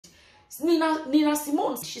Nina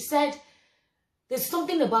Simone, she said, there's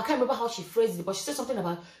something about, I can't remember how she phrased it, but she said something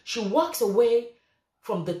about she walks away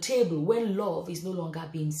from the table when love is no longer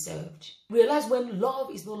being served. Realize when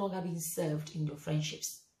love is no longer being served in your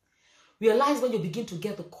friendships. Realize when you begin to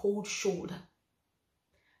get the cold shoulder.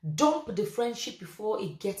 Dump the friendship before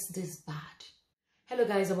it gets this bad. Hello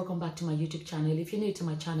guys, and welcome back to my YouTube channel. If you're new to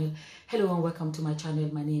my channel, hello and welcome to my channel.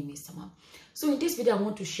 My name is Sama. So in this video, I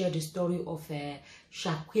want to share the story of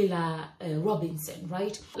Shanquella Robinson,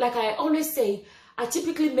 right? Like I always say, I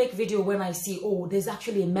typically make video when I see, oh, there's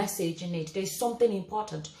actually a message in it. There's something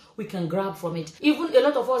important we can grab from it. Even a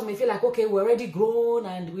lot of us may feel like, okay, we're already grown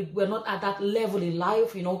and we're not at that level in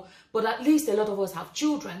life, you know. But at least a lot of us have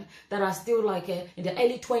children that are still like in their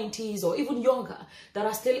early 20s or even younger, that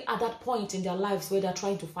are still at that point in their lives where they're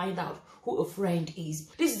trying to find out who a friend is.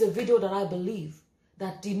 This is a video that I believe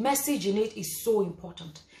that the message in it is so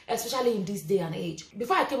important, especially in this day and age.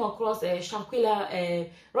 Before I came across Shanquella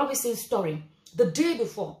Robinson's story, the day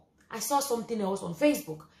before, I saw something else on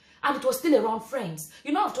Facebook, and it was still around friends.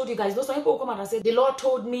 You know, I've told you guys, some people come out and say, the Lord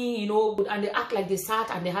told me, you know, and they act like they sat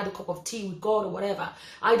and they had a cup of tea with God or whatever.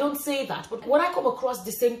 I don't say that. But when I come across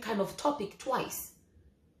the same kind of topic twice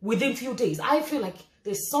within few days, I feel like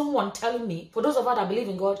there's someone telling me, for those of us that believe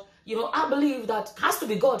in God, you know, I believe that has to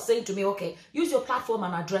be God saying to me, okay, use your platform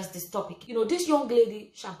and address this topic. You know, this young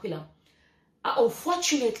lady, Shanquella,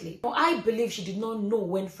 unfortunately, I believe she did not know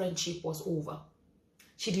when friendship was over.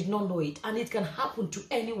 She did not know it. And it can happen to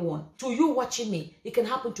anyone. To you watching me, it can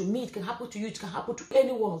happen to me, it can happen to you, it can happen to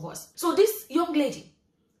any one of us. So this young lady,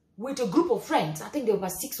 with a group of friends, I think there were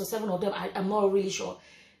 6 or 7 of them, I'm not really sure.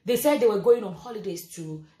 They said they were going on holidays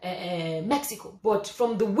to Mexico. But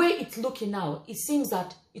from the way it's looking now, it seems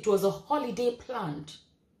that it was a holiday planned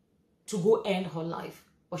to go end her life.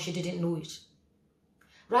 But she didn't know it.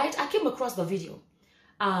 Right? I came across the video.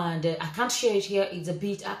 And I can't share it here. It's a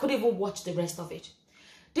bit, I couldn't even watch the rest of it.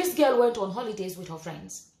 This girl went on holidays with her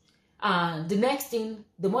friends. And the next thing,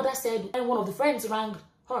 the mother said, and one of the friends rang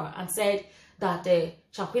her and said that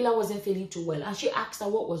Shanquella wasn't feeling too well. And she asked her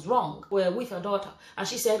what was wrong with her daughter. And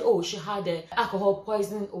she said, oh, she had alcohol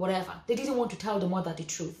poisoning or whatever. They didn't want to tell the mother the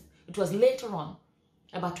truth. It was later on,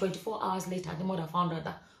 about 24 hours later, the mother found out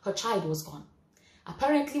that her child was gone.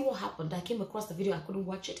 Apparently what happened, I came across the video, I couldn't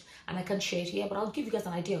watch it and I can't share it here, but I'll give you guys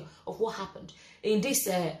an idea of what happened in this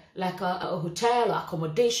like a hotel or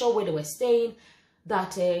accommodation where they were staying,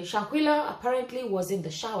 that Shanquella apparently was in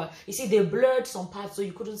the shower. You see, they blurred some parts so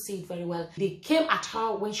you couldn't see it very well. They came at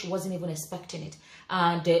her when she wasn't even expecting it.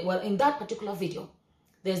 And well, in that particular video,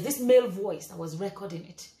 there's this male voice that was recording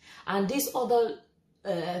it, and this other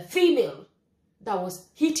female that was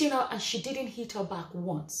hitting her, and she didn't hit her back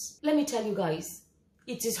once. Let me tell you guys,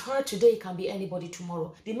 it is her today, it can be anybody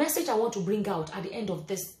tomorrow. The message I want to bring out at the end of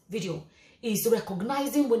this video is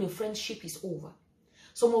recognizing when a friendship is over.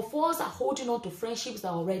 Some of us are holding on to friendships that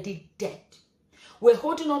are already dead. We're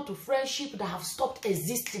holding on to friendships that have stopped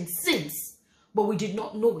existing since, but we did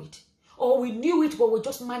not know it. Or we knew it, but we're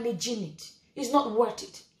just managing it. It's not worth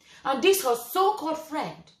it. And this, her so-called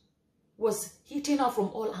friend, was hitting her from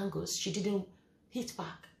all angles. She didn't hit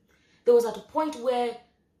back. There was at a point where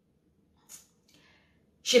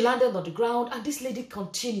she landed on the ground and this lady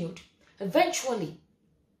continued. Eventually,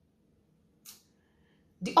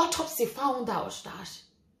 the autopsy found out that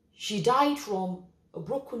she died from a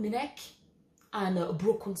broken neck and a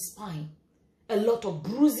broken spine. A lot of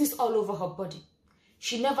bruises all over her body.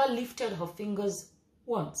 She never lifted her fingers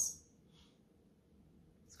once.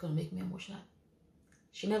 It's going to make me emotional.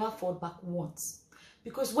 She never fought back once.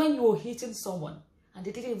 Because when you were hitting someone and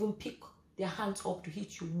they didn't even pick their hands up to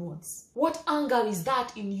hit you once, what anger is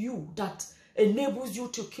that in you that enables you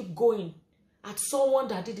to keep going at someone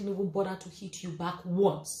that didn't even bother to hit you back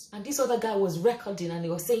once? And this other guy was recording and he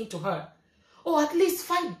was saying to her, oh, at least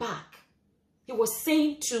fight back. He was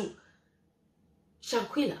saying to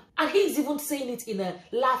Shanquella, and he's even saying it in a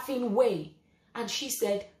laughing way. And she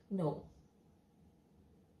said, no.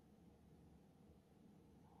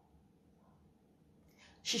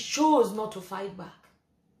 She chose not to fight back.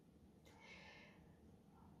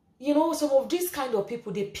 You know, some of these kind of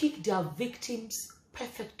people, they pick their victims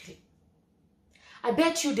perfectly. I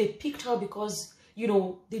bet you they picked her because, you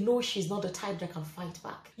know, they know she's not the type that can fight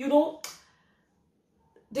back. You know,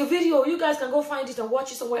 the video, you guys can go find it and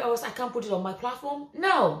watch it somewhere else. I can't put it on my platform.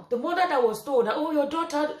 Now, the mother that was told that, oh, your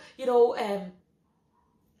daughter, you know,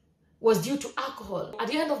 was due to alcohol. At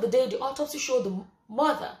the end of the day, the autopsy showed the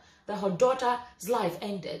mother that her daughter's life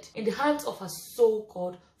ended in the hands of her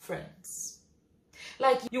so-called friends.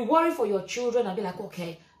 Like, you worry for your children and be like,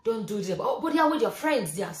 okay, don't do this. But they are with your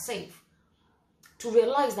friends, they are safe. To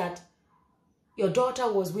realize that your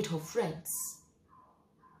daughter was with her friends,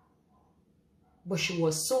 but she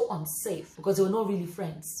was so unsafe because they were not really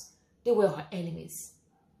friends. They were her enemies.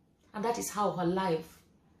 And that is how her life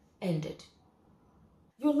ended.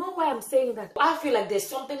 You know why I'm saying that? I feel like there's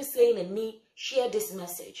something saying in me, share this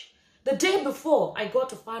message. The day before I got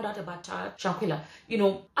to find out about Shanquella,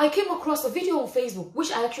 I came across a video on Facebook,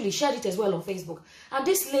 which I actually shared it as well on Facebook. And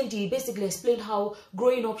this lady basically explained how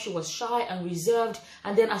growing up she was shy and reserved.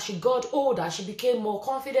 And then as she got older, she became more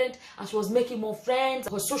confident and she was making more friends.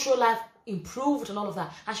 Her social life improved and all of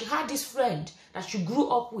that. And she had this friend that she grew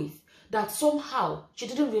up with, that somehow she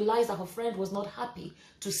didn't realize that her friend was not happy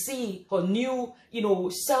to see her new,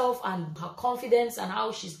 self and her confidence and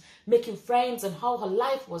how she's making friends and how her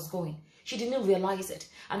life was going. She didn't realize it.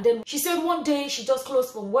 And then she said one day she just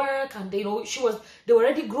closed from work and, they were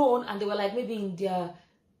already grown and they were like maybe in their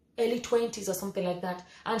early 20s or something like that.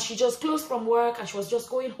 And she just closed from work and she was just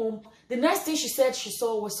going home. The next thing she said she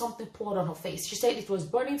saw was something poured on her face. She said it was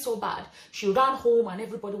burning so bad. She ran home and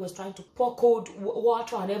everybody was trying to pour cold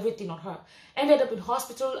water and everything on her. Ended up in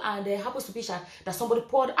hospital, and it happens to be that somebody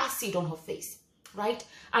poured acid on her face, right?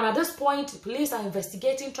 And at this point, the police are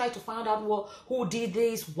investigating, trying to find out who did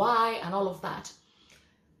this, why, and all of that.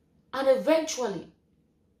 And eventually,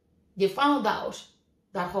 they found out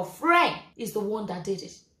that her friend is the one that did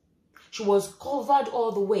it. She was covered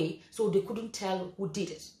all the way, so they couldn't tell who did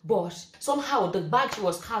it. But somehow the bag she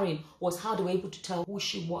was carrying was how they were able to tell who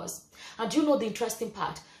she was. And do you know the interesting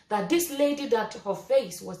part? That this lady, that her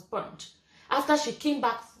face was burnt, after she came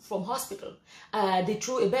back from hospital, they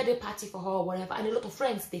threw a birthday party for her or whatever, and a lot of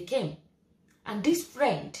friends, they came. And this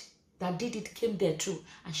friend that did it came there too,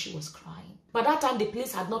 and she was crying. By that time, the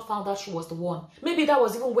police had not found out she was the one. Maybe that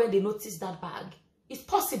was even when they noticed that bag. It's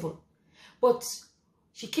possible. But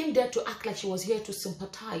she came there to act like she was here to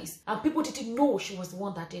sympathize, and people didn't know she was the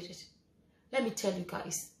one that did it. Let me tell you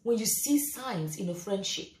guys, when you see signs in a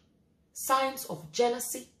friendship, signs of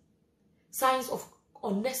jealousy, signs of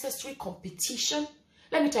unnecessary competition,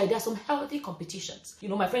 let me tell you, there are some healthy competitions.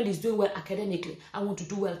 My friend is doing well academically. I want to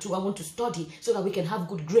do well too. I want to study so that we can have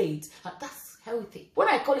good grades. That's healthy. When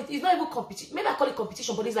I call it, it's not even competition. Maybe I call it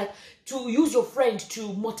competition, but it's like to use your friend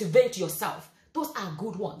to motivate yourself. Those are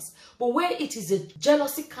good ones. But where it is a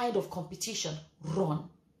jealousy kind of competition, run.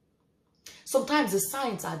 Sometimes the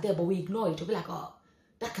signs are there, but we ignore it. We'll be like, oh,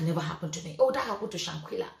 that can never happen to me. Oh, that happened to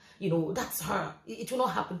Shanquella. That's her. It will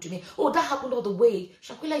not happen to me. Oh, that happened all the way.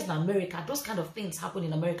 Shanquella is in America. Those kind of things happen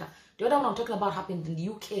in America. The other one I'm talking about happened in the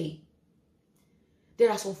UK.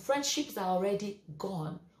 There are some friendships that are already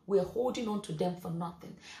gone. We're holding on to them for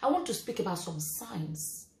nothing. I want to speak about some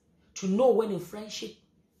signs to know when a friendship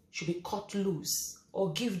should be cut loose,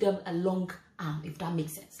 or give them a long arm, if that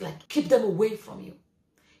makes sense. Like, keep them away from you.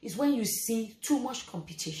 It's when you see too much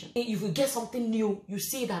competition. If you get something new, you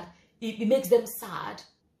see that it makes them sad,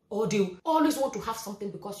 or they always want to have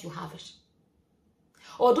something because you have it.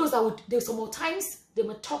 Or those that there's some more times they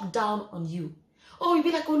may talk down on you. Oh, you'll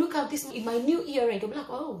be like, oh, look at this in my new earring. You'll be like,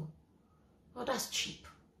 oh, that's cheap.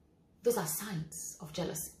 Those are signs of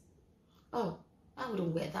jealousy. Oh, I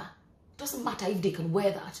wouldn't wear that. Doesn't matter if they can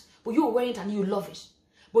wear that, but you're wearing it and you love it,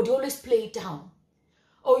 but they always play it down.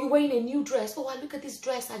 Or you're wearing a new dress. Oh, look at this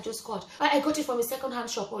dress I just got. I got it from a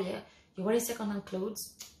second-hand shop. Oh yeah, you're wearing second-hand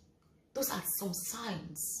clothes. Those are some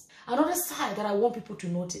signs. Another sign that I want people to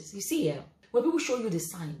notice, you see here, when people show you the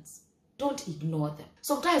signs, don't ignore them.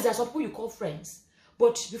 Sometimes there are some people you call friends,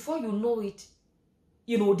 but before you know it,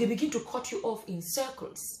 they begin to cut you off in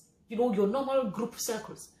circles. Your normal group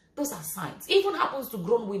circles. Those are signs. It even happens to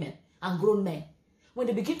grown women and grown men. When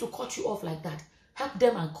they begin to cut you off like that, help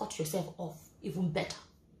them and cut yourself off even better.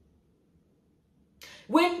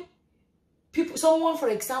 When someone, for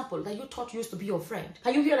example, that you thought used to be your friend,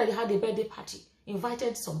 and you hear that they had a birthday party,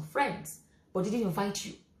 invited some friends, but didn't invite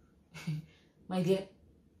you, my dear,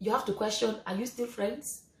 you have to question, are you still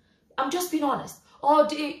friends? I'm just being honest. Or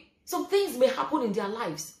some things may happen in their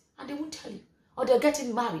lives, and they won't tell you. Or they're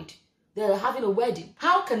getting married, they're having a wedding.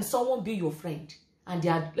 How can someone be your friend? And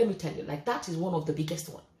let me tell you, like, that is one of the biggest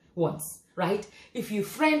ones, right? If you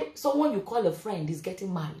friend, someone you call a friend is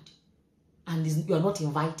getting married and you're not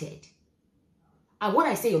invited. And when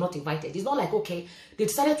I say you're not invited, it's not like, okay, they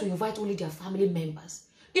decided to invite only their family members.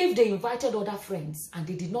 If they invited other friends and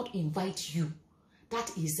they did not invite you,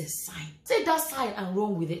 that is a sign. Take that sign and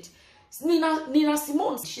run with it. Nina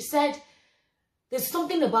Simone, she said, there's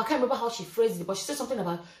something about, I can't remember how she phrased it, but she said something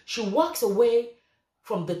about, she walks away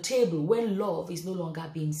from the table when love is no longer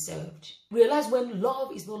being served. Realize when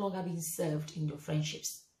love is no longer being served in your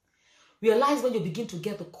friendships. Realize when you begin to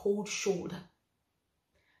get the cold shoulder.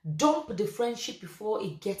 Dump the friendship before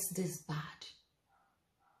it gets this bad.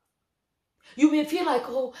 You may feel like,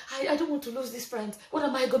 oh, I don't want to lose this friend. What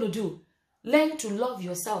am I going to do? Learn to love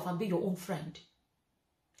yourself and be your own friend.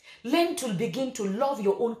 Learn to begin to love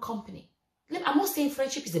your own company. I'm not saying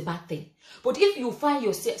friendship is a bad thing. But if you find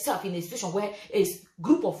yourself in a situation where a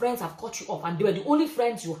group of friends have cut you off and they were the only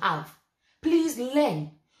friends you have, please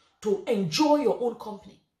learn to enjoy your own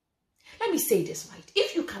company. Let me say this right.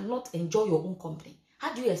 If you cannot enjoy your own company,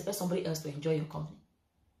 how do you expect somebody else to enjoy your company?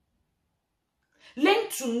 Learn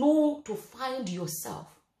to know to find yourself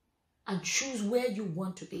and choose where you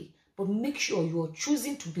want to be. But make sure you are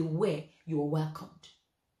choosing to be where you are welcomed.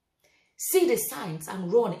 See the signs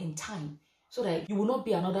and run in time so that you will not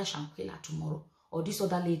be another Shanquella tomorrow, or this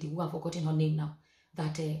other lady who I've forgotten her name now,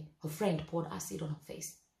 that her friend poured acid on her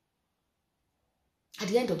face. At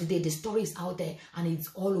the end of the day, the story is out there and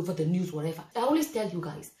it's all over the news, whatever. I always tell you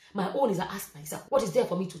guys, my own is I ask myself, what is there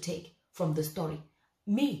for me to take from the story?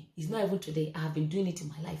 Me, it's not even today. I have been doing it in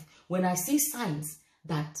my life. When I see signs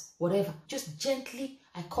that whatever, just gently,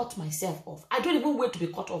 I cut myself off. I don't even wait to be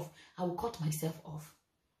cut off. I will cut myself off.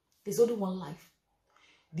 There's only one life.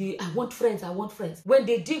 I want friends, I want friends. When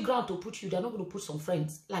they dig ground to put you, they're not going to put some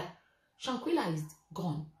friends. Like, Shanquella is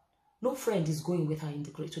gone. No friend is going with her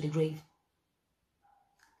to the grave.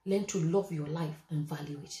 Learn to love your life and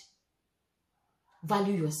value it.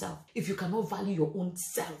 Value yourself. If you cannot value your own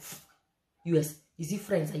self, is it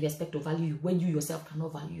friends that you expect to value you when you yourself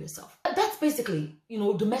cannot value yourself? That's basically,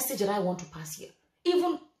 the message that I want to pass here.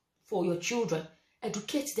 Even for your children,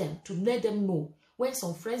 educate them to let them know when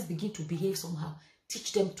some friends begin to behave somehow.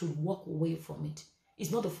 Teach them to walk away from it.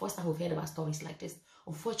 It's not the first time we've heard about stories like this.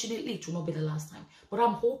 Unfortunately, it will not be the last time. But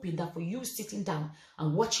I'm hoping that for you sitting down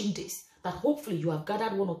and watching this, that hopefully you have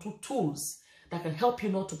gathered one or two tools that can help you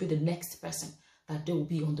not to be the next person that they will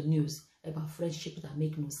be on the news about friendships that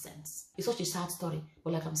make no sense. It's such a sad story.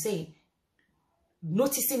 But like I'm saying,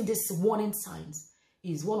 noticing these warning signs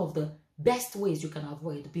is one of the best ways you can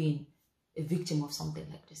avoid being a victim of something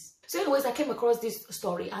like this. So anyways, I came across this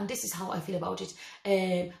story and this is how I feel about it.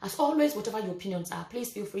 As always, whatever your opinions are,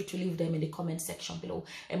 please feel free to leave them in the comment section below.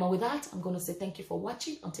 And with that, I'm going to say thank you for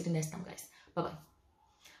watching. Until the next time, guys. Bye-bye.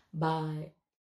 Bye.